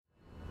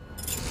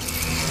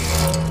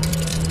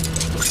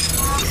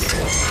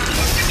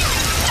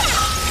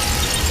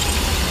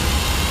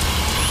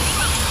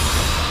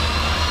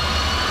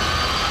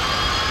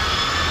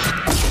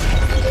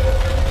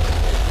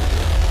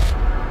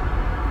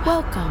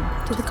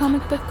Welcome to the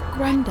Comic Book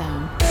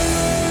Rundown.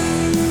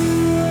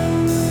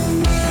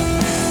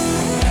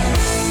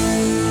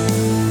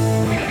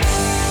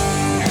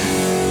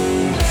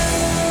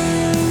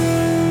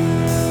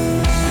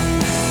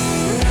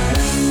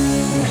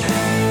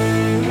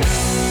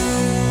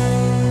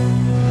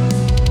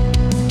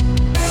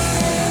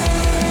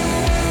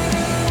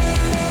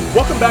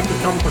 Welcome back to the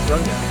Comic Book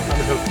Rundown. I'm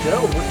your host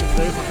Joe, and with me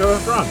today is my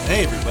co-host Ron.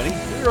 Hey everybody.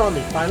 We are on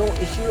the final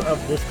issue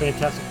of this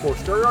Fantastic Four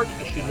story arc,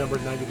 issue number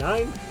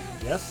 99.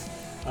 Yes.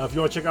 If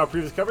you want to check out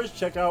previous coverage,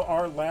 check out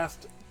our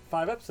last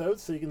 5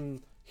 episodes so you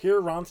can hear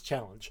Ron's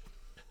challenge.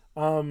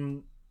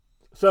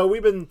 So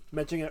we've been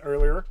mentioning it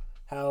earlier,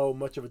 how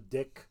much of a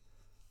dick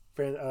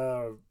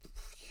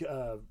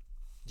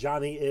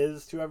Johnny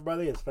is to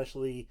everybody,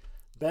 especially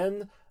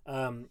Ben.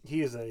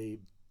 He is a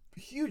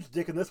huge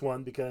dick in this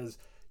one because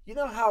you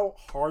know how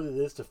hard it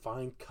is to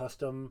find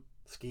custom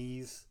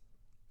skis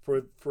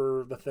for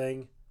the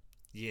thing?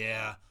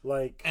 Yeah.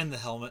 Like, and the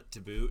helmet to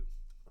boot.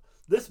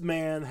 This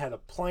man had a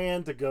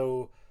plan to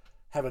go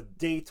have a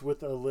date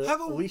with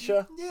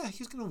Alicia. Yeah, he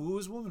was going to woo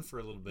his woman for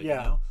a little bit, Yeah.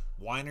 you know?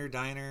 Winer,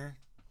 diner,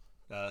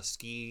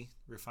 ski,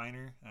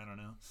 refiner, I don't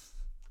know.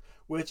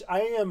 Which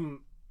I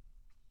am,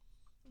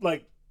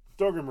 like,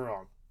 don't get me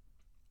wrong.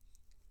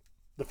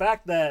 The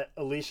fact that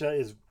Alicia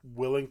is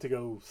willing to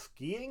go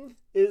skiing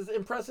is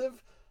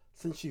impressive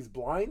since she's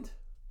blind.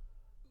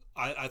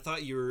 I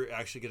thought you were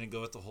actually going to go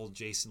with the whole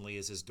Jason Lee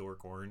as his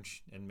dork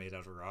orange and made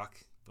out of rock,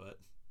 but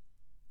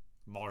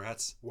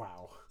Mallrats.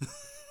 Wow.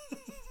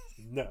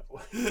 No.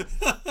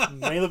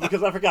 Mainly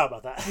because I forgot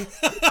about that.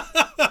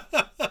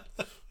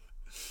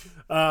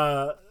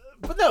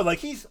 But no, like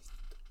he's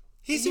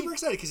super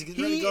excited because he gets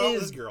ready to go out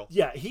with his girl.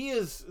 Yeah, he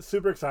is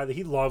super excited.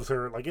 He loves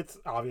her. Like, it's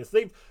obvious.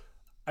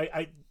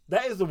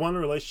 That is the one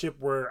relationship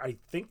where I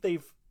think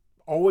they've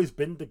always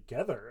been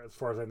together, as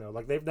far as I know.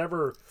 Like, they've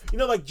never,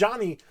 like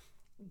Johnny's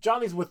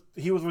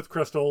he was with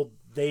Crystal.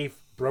 They've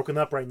broken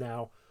up right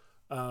now.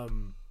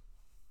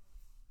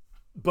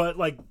 But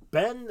like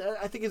Ben,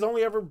 I think he's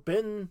only ever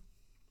been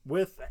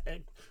with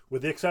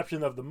the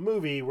exception of the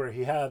movie where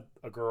he had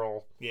a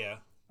girl. Yeah.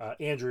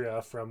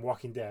 Andrea from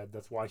Walking Dead.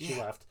 That's why she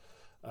left.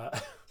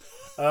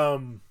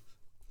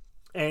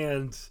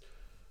 And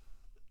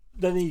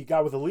then he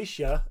got with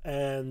Alicia,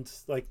 and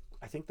like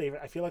I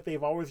feel like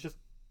they've always just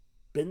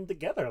been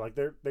together. Like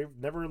they've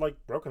never like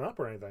broken up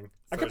or anything.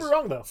 I could be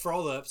wrong though. For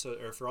all the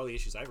episodes or for all the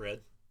issues I've read.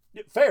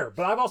 Yeah, fair,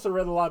 but I've also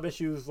read a lot of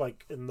issues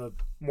like in the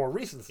more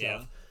recent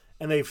stuff,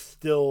 and they've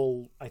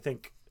still, I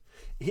think,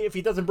 if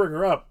he doesn't bring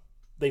her up,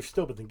 they've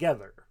still been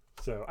together.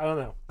 So I don't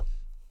know.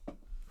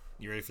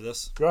 You ready for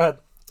this? Go ahead.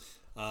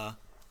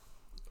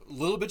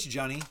 Little bitch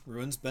Johnny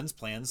ruins Ben's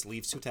plans,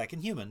 leaves to attack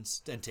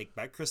Inhumans and take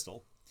back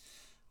Crystal.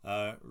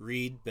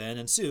 Reed, Ben,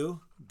 and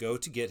Sue go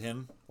to get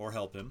him or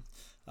help him.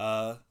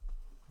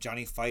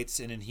 Johnny fights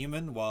an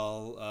Inhuman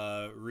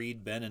while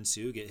Reed, Ben, and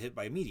Sue get hit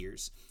by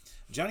meteors.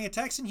 Johnny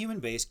attacks Inhuman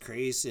base,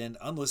 crazed and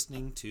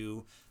unlistening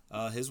to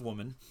his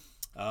woman.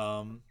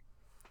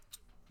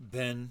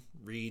 Ben,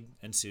 Reed,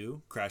 and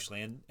Sue crash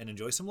land and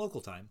enjoy some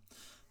local time.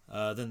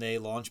 Then they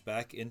launch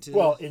back into...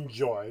 Well,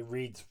 enjoy.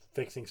 Reed's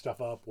fixing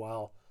stuff up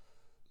while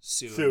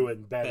Sue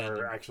and Ben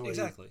are actually...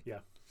 Exactly. Yeah.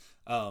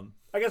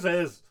 I guess it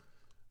is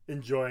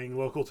enjoying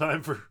local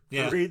time for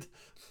Reed.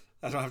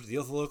 I don't have to deal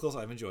with the locals.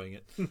 I'm enjoying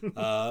it.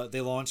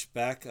 They launch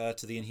back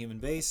to the Inhuman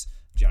base.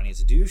 Johnny is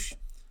a douche.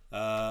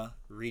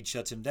 Reed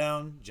shuts him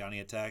down. Johnny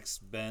attacks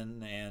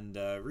Ben and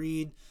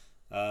Reed.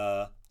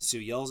 Sue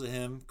yells at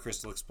him.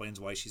 Crystal explains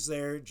why she's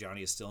there.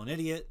 Johnny is still an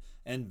idiot.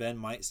 And Ben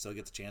might still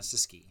get the chance to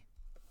ski.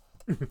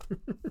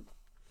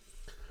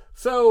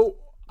 So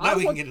now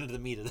we can get into the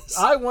meat of this.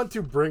 I want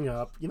to bring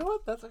up... You know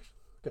what? That's actually...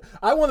 Okay.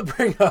 I want to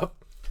bring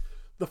up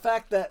the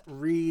fact that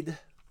Reed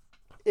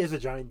is a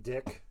giant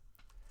dick.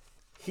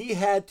 He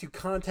had to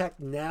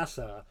contact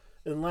NASA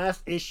in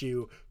last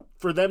issue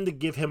for them to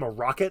give him a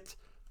rocket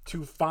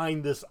to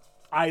find this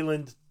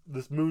island,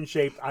 this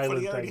moon-shaped island but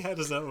he thing. already had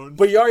his own.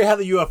 But he already had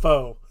the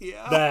UFO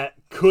that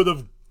could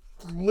have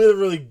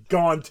literally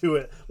gone to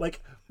it.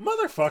 Like,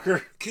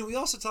 motherfucker. Can we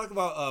also talk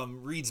about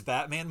Reed's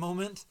Batman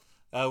moment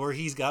where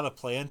he's got a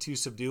plan to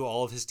subdue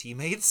all of his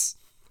teammates?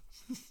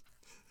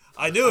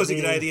 I knew it was a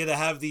good idea to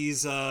have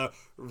these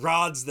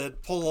rods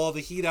that pull all the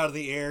heat out of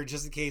the air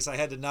just in case I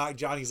had to knock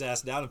Johnny's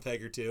ass down a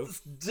peg or two.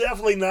 It's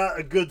definitely not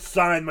a good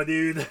sign, my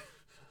dude.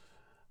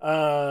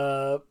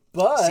 But...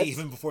 See,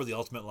 even before the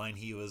Ultimate line,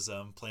 he was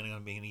planning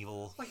on being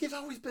evil. Well, he's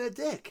always been a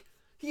dick.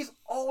 He's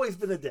always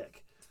been a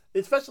dick.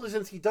 Especially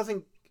since he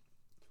doesn't...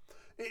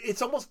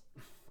 It's almost...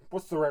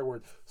 What's the right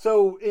word?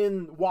 So,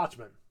 in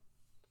Watchmen,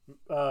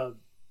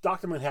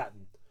 Dr.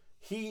 Manhattan,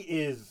 he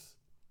is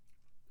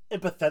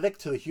empathetic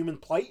to the human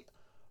plight,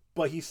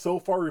 but he's so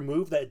far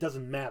removed that it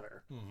doesn't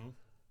matter. Mm-hmm.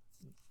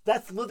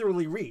 That's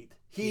literally Reed.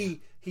 He's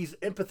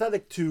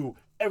empathetic to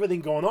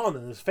everything going on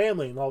in his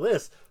family and all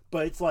this,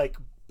 but it's like...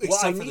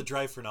 Except for the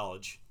drive for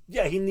knowledge.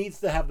 Yeah, he needs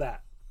to have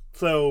that.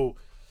 So...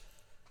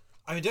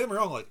 I mean, don't get me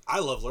wrong, like, I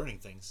love learning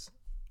things.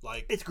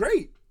 Like, it's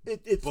great.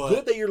 It's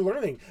good that you're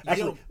learning.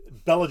 Actually,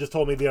 Bella just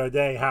told me the other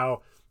day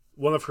how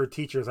one of her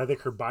teachers, I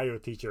think her bio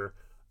teacher,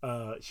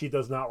 she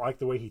does not like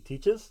the way he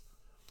teaches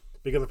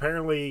because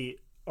apparently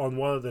on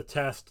one of the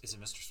tests, Is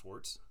it Mr.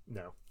 Schwartz?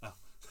 no,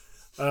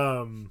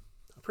 Oh, I'm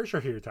pretty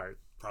sure he retired.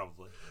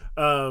 probably.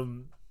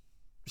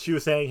 She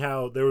was saying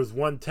how there was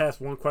one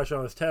question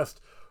on this test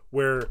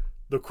where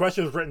the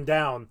question was written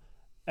down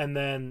and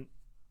then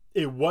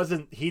it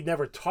wasn't, he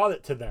never taught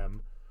it to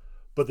them,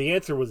 but the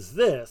answer was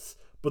this,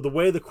 but the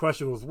way the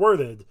question was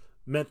worded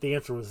meant the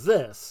answer was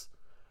this.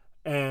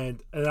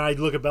 And I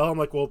look at Bella, I'm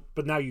like, well,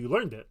 but now you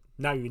learned it.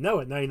 Now you know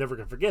it. Now you're never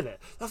going to forget it.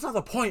 That's not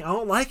the point. I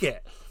don't like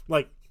it.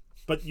 Like,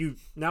 but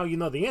now you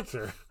know the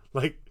answer.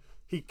 Like,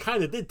 he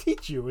kind of did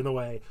teach you in a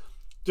way,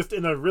 just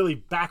in a really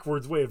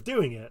backwards way of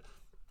doing it.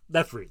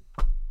 That's Reed.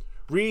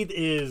 Reed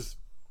is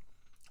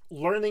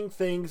learning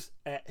things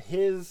at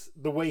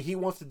the way he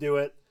wants to do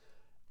it,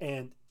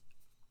 and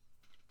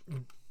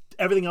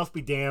everything else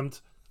be damned.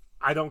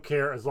 I don't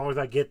care as long as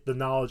I get the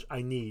knowledge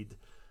I need.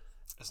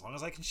 As long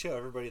as I can show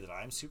everybody that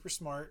I'm super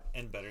smart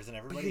and better than But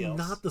everybody you're else.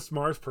 not the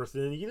smartest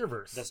person in the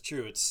universe. That's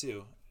true. It's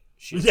Sue.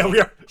 Yeah, we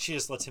are. She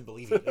just lets him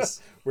believe he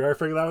is. We already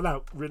figured that one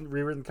out.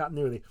 Rewritten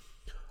continuity.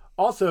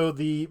 Also,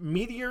 the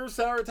meteors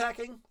that are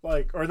attacking,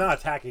 or not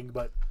attacking,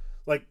 but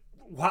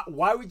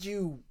why would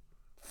you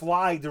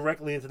fly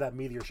directly into that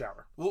meteor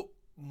shower? Well,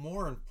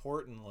 more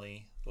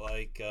importantly,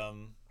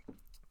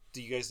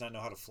 do you guys not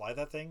know how to fly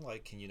that thing?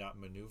 Like, can you not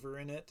maneuver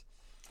in it?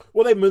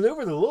 Well, they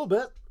maneuvered a little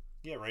bit.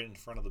 Yeah, right in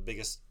front of the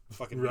biggest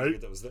fucking Right. meteor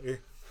that was there.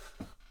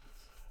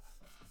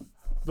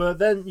 But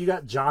then you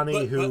got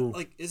Johnny, who...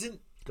 but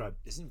Go ahead.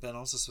 isn't Ben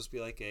also supposed to be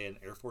like an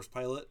Air Force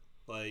pilot?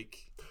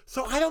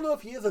 So I don't know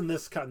if he is in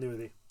this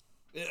continuity.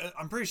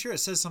 I'm pretty sure it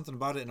says something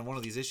about it in one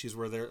of these issues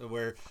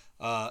where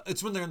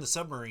it's when they're in the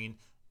submarine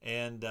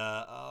and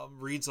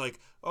Reed's like,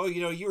 oh,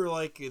 you were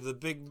like the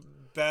big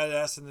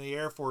badass in the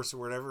Air Force or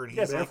whatever, and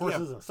he's the Air like, Force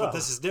yeah, isn't but sub.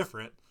 this is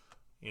different.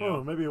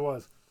 Oh, maybe it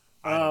was.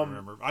 I don't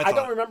remember. I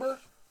don't remember.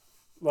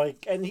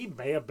 And he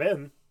may have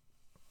been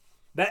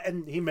that,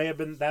 and he may have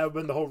been that. Would have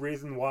been the whole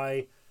reason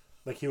why,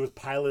 he was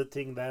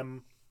piloting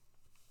them.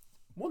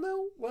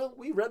 Well,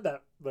 we read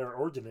their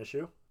origin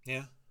issue.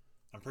 Yeah,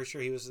 I'm pretty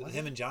sure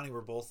him and Johnny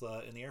were both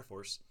in the Air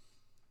Force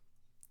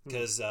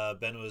because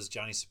Ben was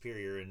Johnny's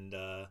superior and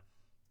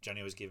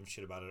Johnny always gave him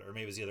shit about it, or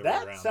maybe it was the other way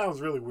That around.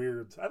 sounds really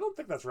weird. I don't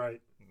think that's right.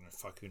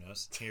 Fuck, who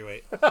knows? Here,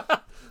 wait.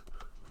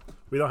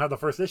 We don't have the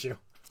first issue.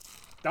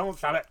 Don't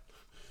stop it.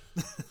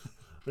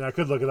 I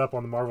could look it up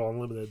on the Marvel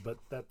Unlimited, but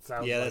that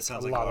sounds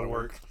like a lot of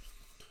work.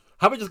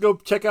 How about just go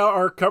check out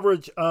our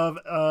coverage of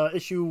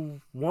issue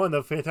 1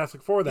 of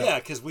Fantastic Four? Yeah,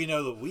 because we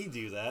know that we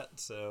do that.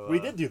 So we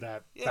did do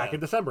that back in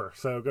December,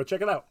 so go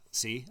check it out.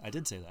 See, I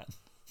did say that. I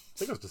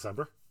think it was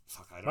December.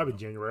 Fuck, I don't Might know. be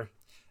January.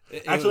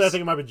 It Actually, was, I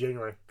think it might be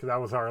January because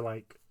that was our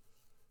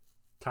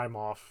time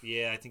off.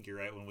 Yeah, I think you're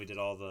right when we did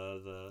all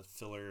the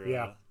filler.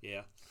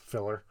 Yeah.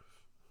 Filler.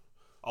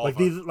 All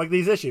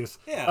These issues.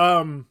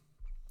 Yeah.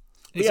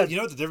 Yeah. You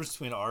know what the difference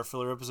between our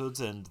filler episodes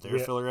and their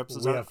filler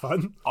episodes we are? have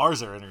fun.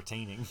 Ours are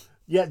entertaining.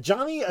 Yeah,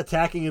 Johnny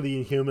attacking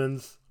the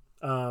Inhumans.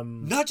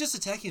 Not just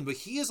attacking, but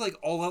he is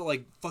all out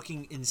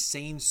fucking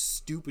insane,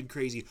 stupid,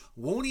 crazy.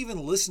 Won't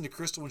even listen to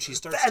Crystal when she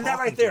starts And that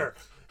talking right to him. there.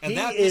 And He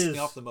that pissed is- me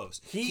off the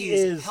most. he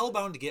is is-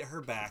 hellbound to get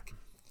her back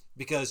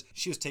because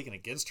she was taken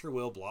against her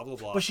will, blah, blah,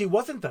 blah. But she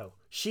wasn't, though.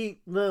 She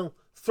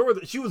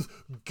was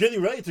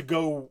getting ready to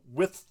go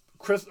with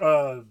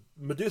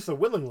Medusa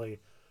willingly,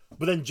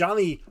 but then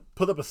Johnny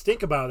put up a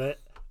stink about it,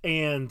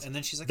 and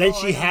then she's like, then "Oh,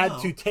 she I don't had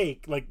know." to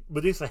take,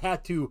 Medusa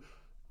had to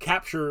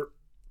capture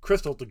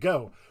Crystal to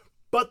go.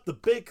 But the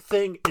big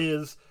thing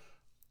is,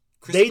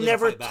 Crystal they didn't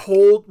never fight back.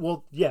 told,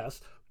 well,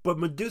 yes, but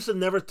Medusa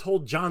never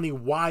told Johnny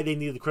why they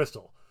needed the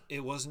crystal.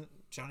 It wasn't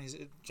Johnny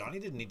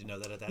didn't need to know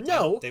that at that time.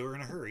 No. They were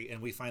in a hurry,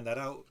 and we find that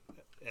out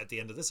at the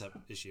end of this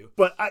issue.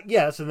 But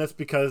yes, and that's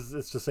because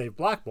it's to save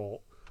Black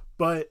Bolt.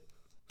 But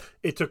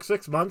it took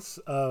 6 months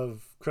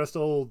of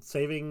Crystal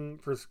saving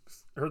for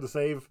her to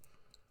save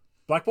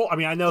Black Bolt. I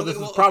mean, I know this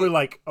is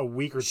probably a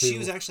week or two. She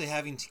was actually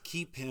having to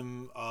keep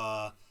him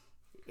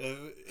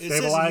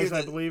Stabilized,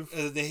 I believe.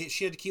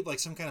 She had to keep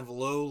some kind of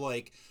low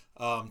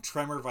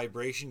tremor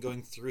vibration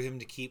going through him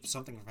to keep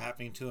something from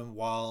happening to him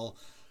while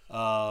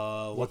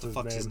what the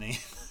fuck's his name?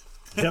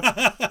 Yep.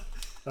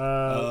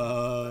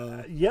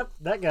 Yep,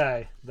 that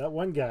guy. That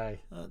one guy.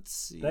 Let's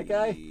see. That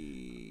guy?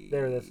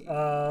 There it is.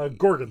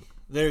 Gorgon.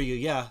 There you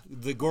go. Yeah.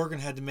 The Gorgon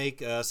had to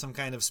make some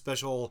kind of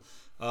special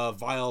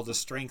vial to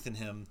strengthen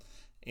him.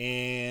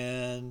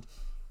 And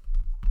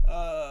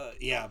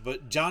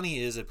but Johnny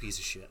is a piece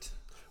of shit.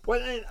 Well,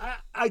 and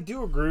I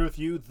do agree with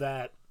you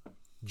that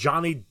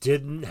Johnny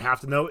didn't have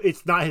to know.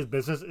 It's not his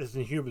business. It's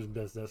the human's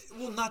business.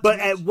 Well, not But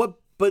to much.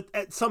 But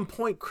at some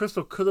point,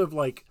 Crystal could have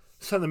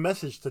sent a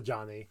message to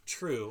Johnny.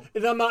 True.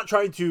 And I'm not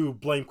trying to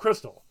blame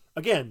Crystal.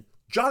 Again,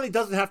 Johnny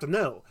doesn't have to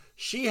know.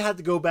 She had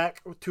to go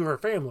back to her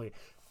family.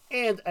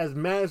 And as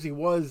mad as he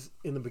was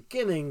in the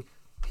beginning,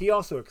 he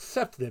also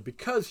accepted it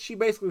because she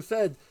basically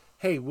said,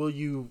 "Hey, will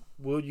you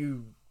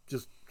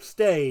just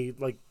stay?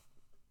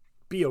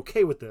 Be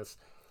okay with this?"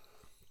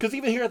 Because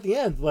even here at the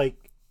end,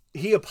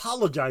 he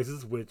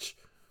apologizes, which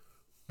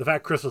the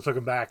fact Crystal took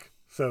him back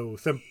so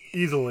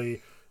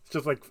easily, it's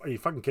just like, are you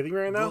fucking kidding me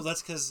right now? Well,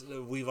 that's because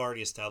we've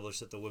already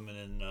established that the women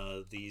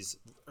in these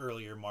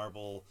earlier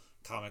Marvel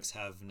comics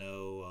have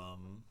no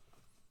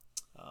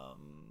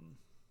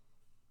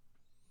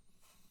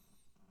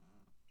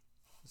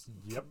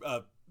Yep.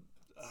 I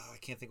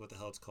can't think what the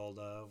hell it's called.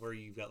 Where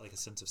you've got like a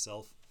sense of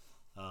self.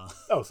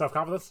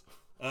 Self-confidence?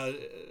 Uh,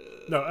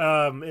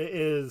 No, it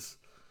is.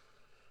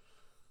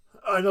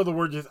 I know the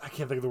word. I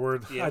can't think of the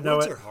word. yeah, I know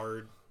words it. are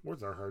hard.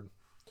 Words are hard.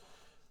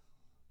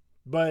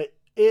 But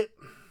it.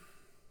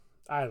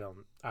 I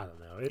don't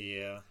know.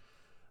 Yeah,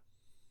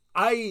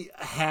 I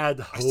had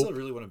hope. I still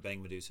really want to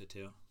bang Medusa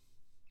too.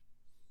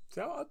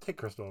 So I'll take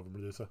Crystal over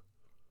Medusa.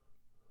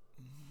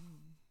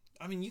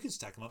 I mean, you can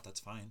stack them up.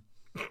 That's fine.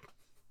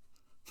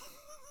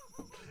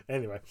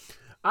 Anyway,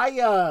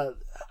 I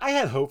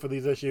had hope for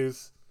these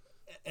issues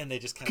And they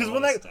just kind because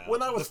of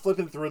when I was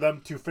flipping through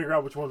them to figure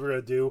out which ones we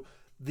were gonna do,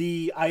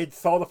 I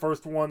saw the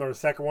first one or the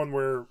second one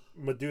where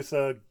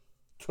Medusa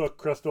took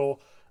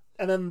Crystal,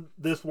 and then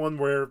this one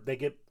where they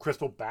get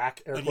Crystal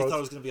back. And you thought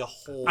it was going to be a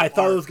whole. I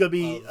thought it was going to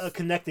be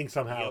connecting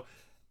somehow, Yep.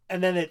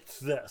 and then it's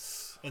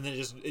this. And then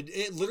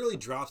it literally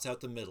drops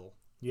out the middle.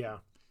 Yeah.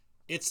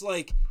 It's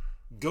like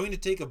going to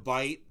take a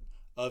bite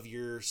of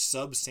your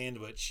sub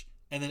sandwich,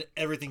 and then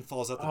everything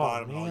falls out the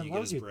bottom, and all you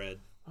get is bread.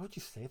 Why would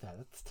you say that?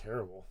 That's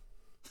terrible.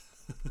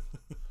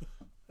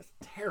 That's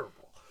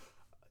terrible.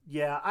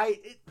 Yeah,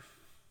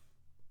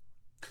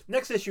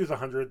 next issue is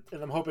 100,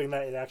 and I'm hoping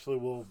that it actually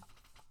will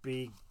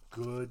be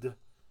good.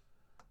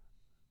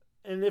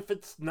 And if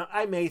it's not,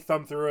 I may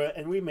thumb through it,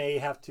 and we may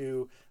have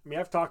to. I mean,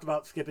 I've talked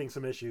about skipping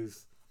some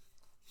issues.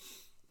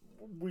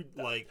 We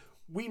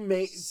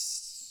may.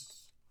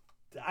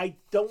 I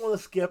don't want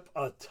to skip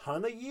a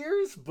ton of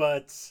years,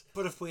 but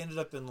if we ended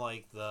up in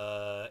like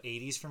the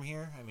 80s from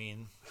here, I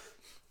mean,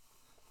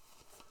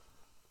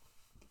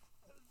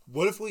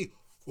 what if we?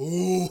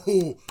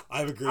 Ooh, I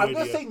have a great idea. I'm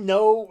gonna say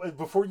no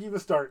before you even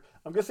start.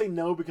 I'm gonna say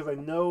no because I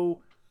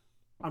know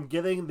I'm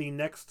getting the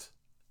next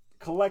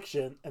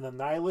collection, and the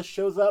Nihilist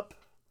shows up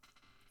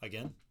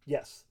again.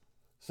 Yes.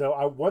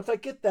 So once I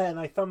get that and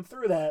I thumb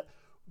through that,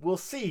 we'll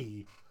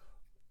see.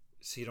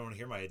 So you don't want to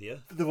hear my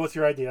idea? What's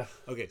your idea?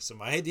 Okay, so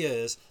my idea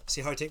is,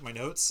 see how I take my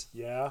notes?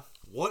 Yeah.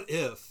 What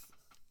if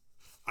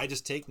I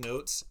just take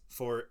notes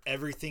for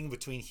everything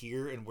between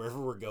here and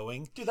wherever we're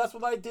going? Dude, that's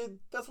what I did.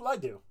 That's what I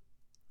do.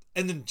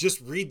 And then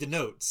just read the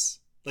notes.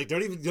 Like,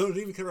 don't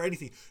even cover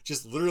anything.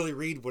 Just literally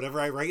read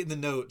whatever I write in the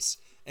notes,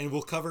 and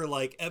we'll cover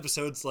like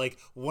episodes like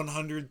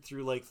 100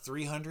 through like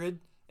 300.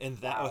 And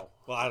that, wow.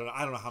 Well,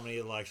 I don't know how many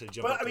it'll actually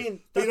jump. But up I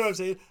mean, you know what I'm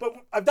saying? But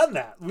I've done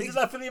that. We did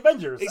that for the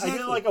Avengers. Exactly. I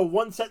did like a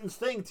 1-sentence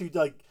thing to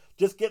like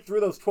just get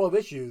through those 12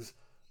 issues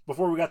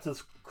before we got to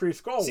Kree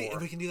Skull War. See,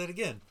 and we can do that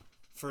again.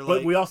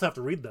 But we also have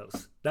to read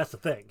those. That's the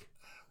thing.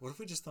 What if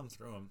we just thumb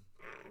through them?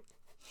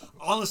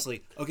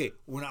 Honestly, okay.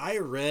 When I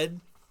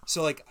read,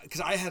 so like,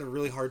 because I had a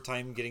really hard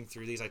time getting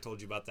through these. I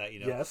told you about that,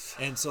 you know. Yes.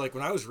 And so like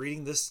when I was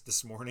reading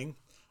this morning,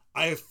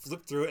 I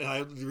flipped through it and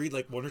I read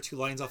like 1 or 2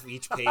 lines off of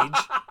each page.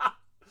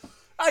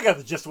 I got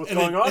the gist of what's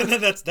going on. And then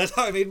that's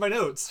how I made my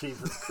notes.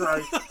 Jesus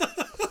Christ.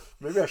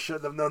 Maybe I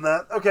shouldn't have known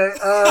that.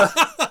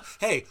 Okay.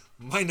 Hey,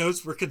 my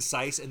notes were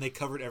concise and they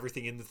covered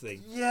everything in the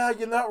thing. Yeah,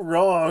 you're not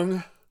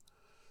wrong.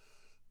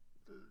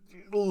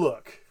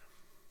 Look.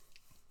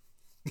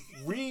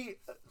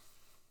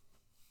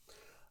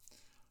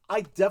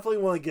 I definitely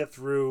want to get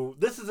through.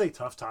 This is a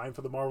tough time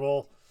for the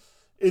Marvel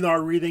in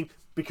our reading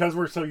because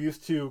we're so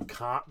used to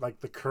like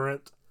the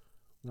current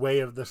way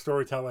of the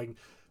storytelling.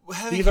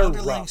 Having these are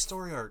underlying rough.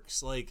 story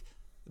arcs, like,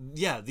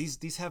 yeah,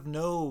 these have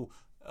no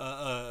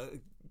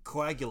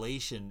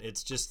coagulation.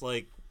 It's just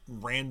like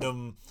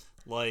random,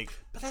 like.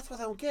 But that's what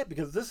I don't get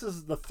because this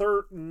is the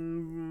third.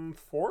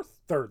 What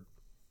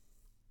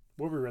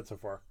have we read so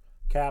far?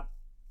 Cap.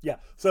 Yeah.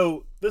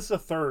 So this is a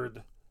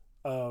third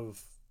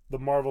of the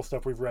Marvel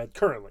stuff we've read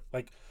currently.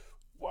 Like,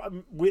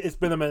 it's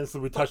been a minute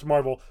since we touched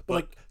Marvel, but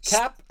like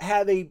Cap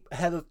had a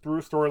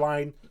through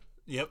storyline.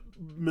 Yep.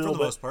 For the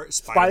most part,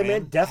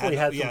 Spider-Man definitely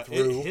had some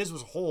through. His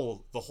was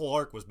the whole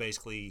arc was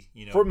basically,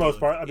 you know, for the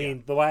most part. I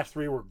mean, the last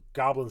 3 were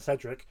Goblin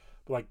centric,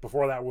 but like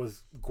before that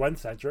was Gwen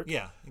centric.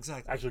 Yeah,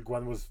 exactly. Actually,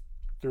 Gwen was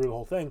through the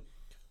whole thing.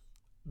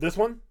 This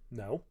one,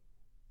 no.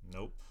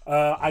 Nope.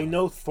 I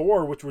know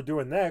Thor, which we're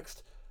doing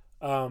next.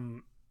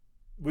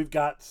 We've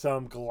got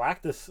some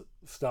Galactus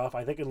stuff.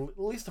 I think at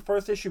least the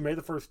first issue, maybe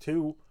the first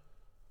 2.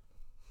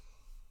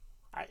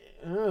 I'd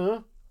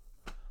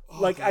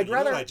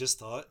rather. What I just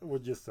thought.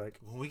 Would just like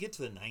when we get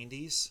to the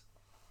 90s,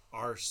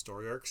 our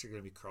story arcs are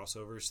going to be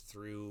crossovers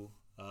through.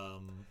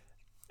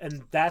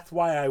 And that's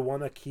why I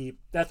want to keep.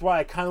 That's why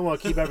I kind of want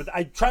to keep everything.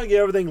 I try to get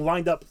everything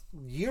lined up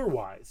year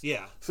wise.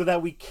 Yeah. So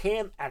that we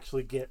can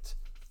actually get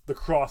the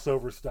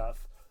crossover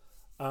stuff.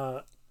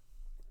 I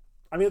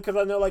mean, because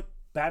I know like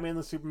Batman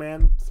and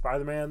Superman,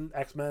 Spider-Man,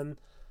 X-Men,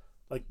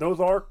 like those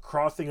are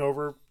crossing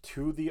over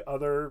to the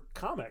other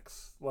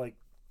comics, like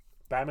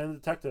Batman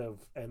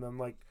Detective, and then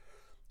like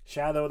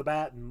Shadow the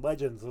Bat and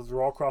Legends, those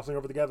are all crossing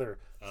over together.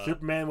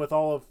 Superman with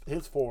all of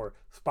his 4.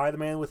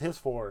 Spider-Man with his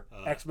 4.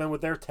 X-Men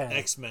with their 10.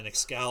 X-Men,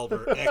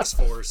 Excalibur,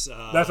 X-Force.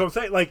 That's what I'm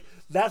saying. Like,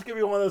 that's going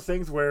to be one of those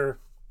things where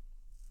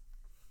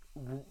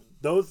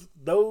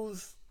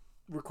those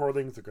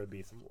recordings are going to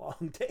be some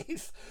long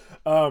days.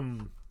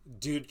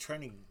 Dude,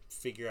 trying to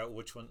figure out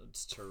which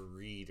ones to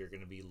read are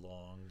going to be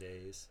long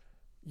days.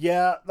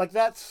 Yeah, like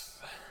that's...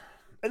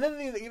 And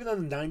then even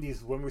in the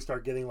 90s, when we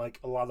start getting, like,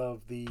 a lot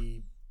of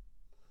the...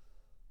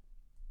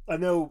 I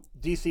know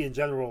DC in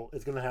general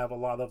is going to have a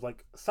lot of,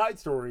 like, side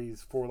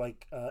stories for,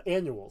 like,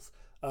 annuals.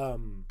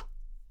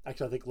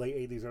 Actually, I think late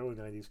 80s, early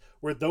 90s,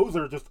 where those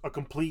are just a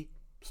complete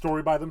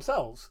story by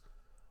themselves.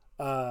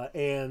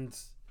 And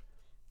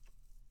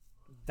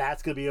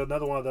that's going to be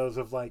another one of those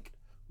of, like,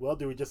 well,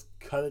 do we just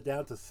cut it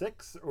down to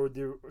 6 or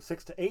do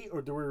 6 to 8,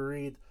 or do we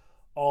read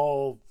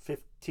all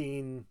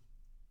 15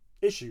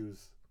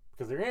 issues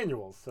because they're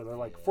annuals, so they're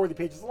like 40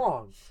 pages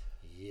long.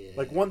 Yeah.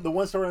 Like the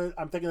one story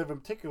I'm thinking of in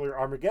particular,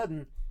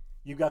 Armageddon,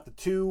 you got the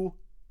 2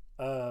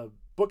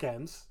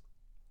 bookends,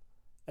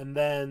 and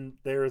then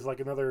there's like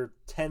another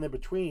 10 in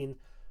between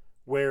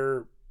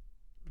where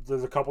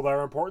there's a couple that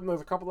are important,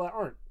 there's a couple that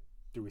aren't.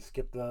 Do we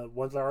skip the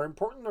ones that are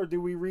important, or do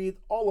we read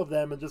all of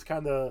them and just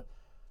kind of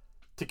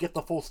to get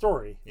the full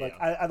story? Like,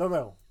 Yeah. I don't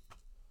know.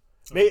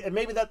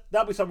 Maybe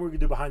that'll be something we can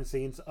do behind the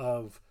scenes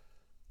of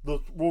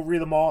we'll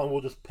read them all and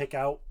we'll just pick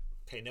out.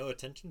 Pay no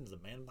attention to the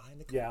man behind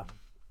the curtain. Yeah.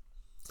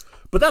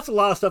 But that's a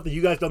lot of stuff that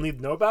you guys don't need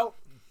to know about.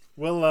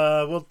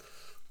 We'll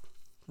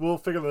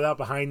figure that out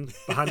behind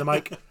the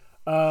mic.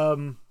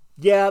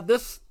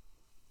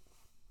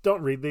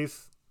 Don't read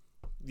these.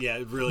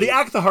 Yeah, really. The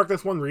Agatha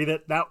Harkness one, read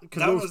it.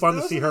 Because it was fun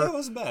to see her. That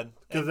wasn't bad.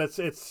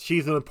 Because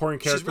she's an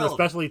important character, relevant.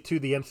 especially to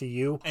the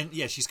MCU. And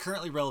yeah, she's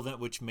currently relevant,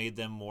 which made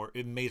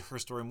it made her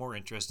story more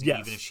interesting, Yes.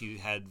 even if she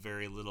had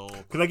very little.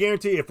 Because I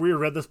guarantee if we had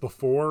read this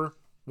before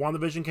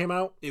WandaVision came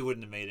out, It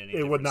wouldn't have made any.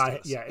 It would difference not- to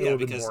us. yeah, it would have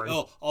been because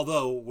boring.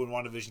 although when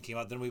WandaVision came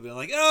out, then we'd been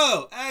like,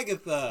 oh,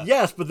 Agatha.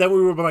 yes, but then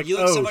we were like, You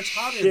look oh so much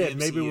hotter in shit, the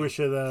maybe MCU. we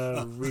should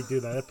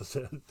redo that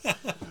episode.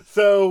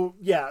 So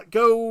yeah,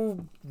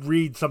 go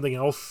read something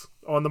else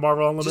on the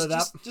Marvel Unlimited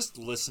app. Just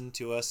listen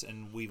to us,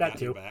 and we've That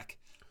got your too. back.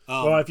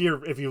 Well, if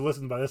you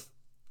listened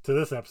to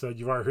this episode,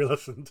 you've already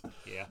listened.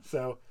 Yeah.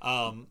 So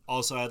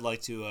Also, I'd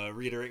like to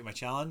reiterate my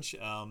challenge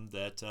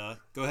that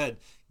go ahead,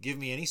 give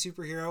me any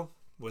superhero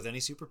with any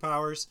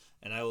superpowers,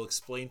 and I will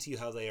explain to you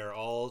how they are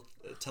all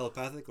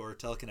telepathic or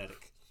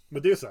telekinetic.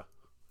 Medusa.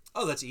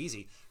 Oh, that's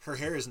easy. Her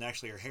hair isn't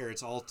actually her hair.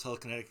 It's all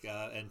telekinetic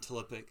and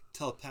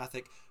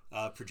telepathic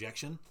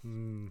projection.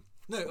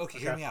 No, okay,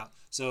 hear me out.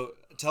 So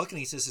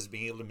telekinesis is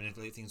being able to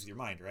manipulate things with your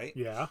mind, right?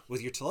 Yeah.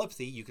 With your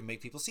telepathy, you can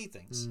make people see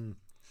things.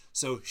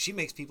 So she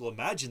makes people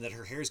imagine that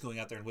her hair is going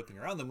out there and whipping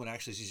around them when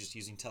actually she's just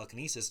using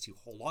telekinesis to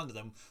hold on to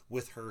them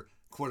with her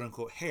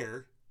quote-unquote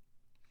hair.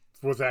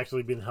 What's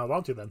actually being held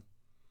on to then?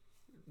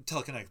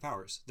 Telekinetic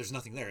powers. There's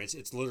nothing there.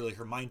 It's literally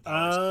her mind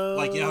powers.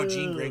 Like, you know how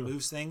Jean Grey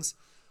moves things?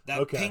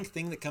 That pink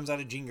thing that comes out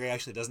of Jean Grey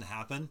actually doesn't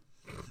happen.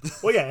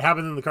 Well, yeah, it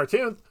happened in the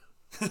cartoon.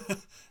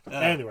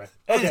 Anyway.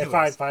 Okay,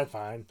 anyways.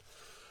 fine.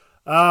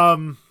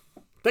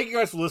 Thank you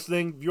guys for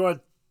listening. If you want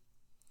to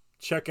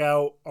check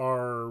out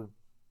our...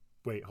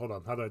 Wait, hold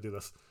on. How do I do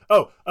this?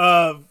 You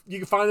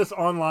can find us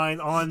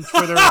online on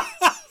Twitter.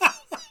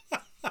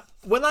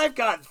 When I've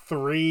got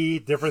 3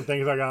 different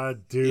things I gotta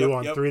do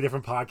on 3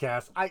 different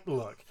podcasts, find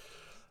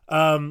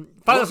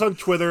us on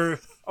Twitter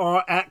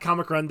at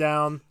Comic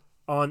Rundown,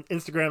 on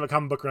Instagram at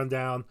Comic Book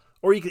Rundown,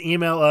 or you can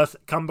email us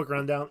at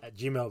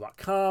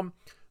comicbookrundown@gmail.com.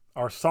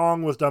 Our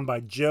song was done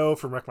by Joe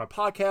from Wreck My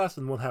Podcast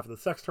and one half of the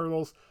Sex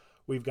Turtles.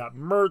 We've got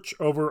merch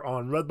over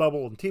on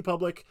Redbubble and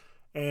TeePublic.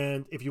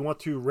 And if you want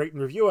to rate and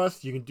review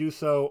us, you can do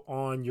so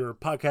on your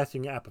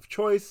podcasting app of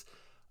choice.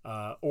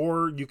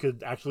 Or you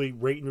could actually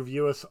rate and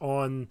review us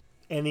on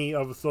any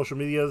of the social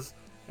medias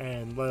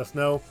and let us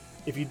know.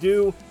 If you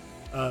do,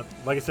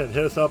 like I said,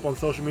 hit us up on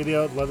social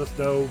media. Let us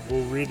know.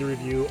 We'll read the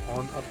review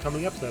on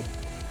upcoming episode.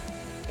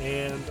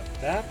 And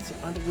that,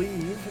 I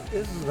believe,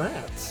 is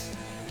that.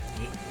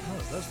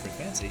 That was pretty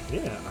fancy.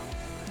 Yeah.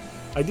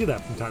 I do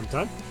that from time to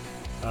time.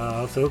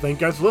 So thank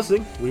you guys for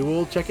listening. We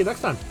will check you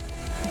next time.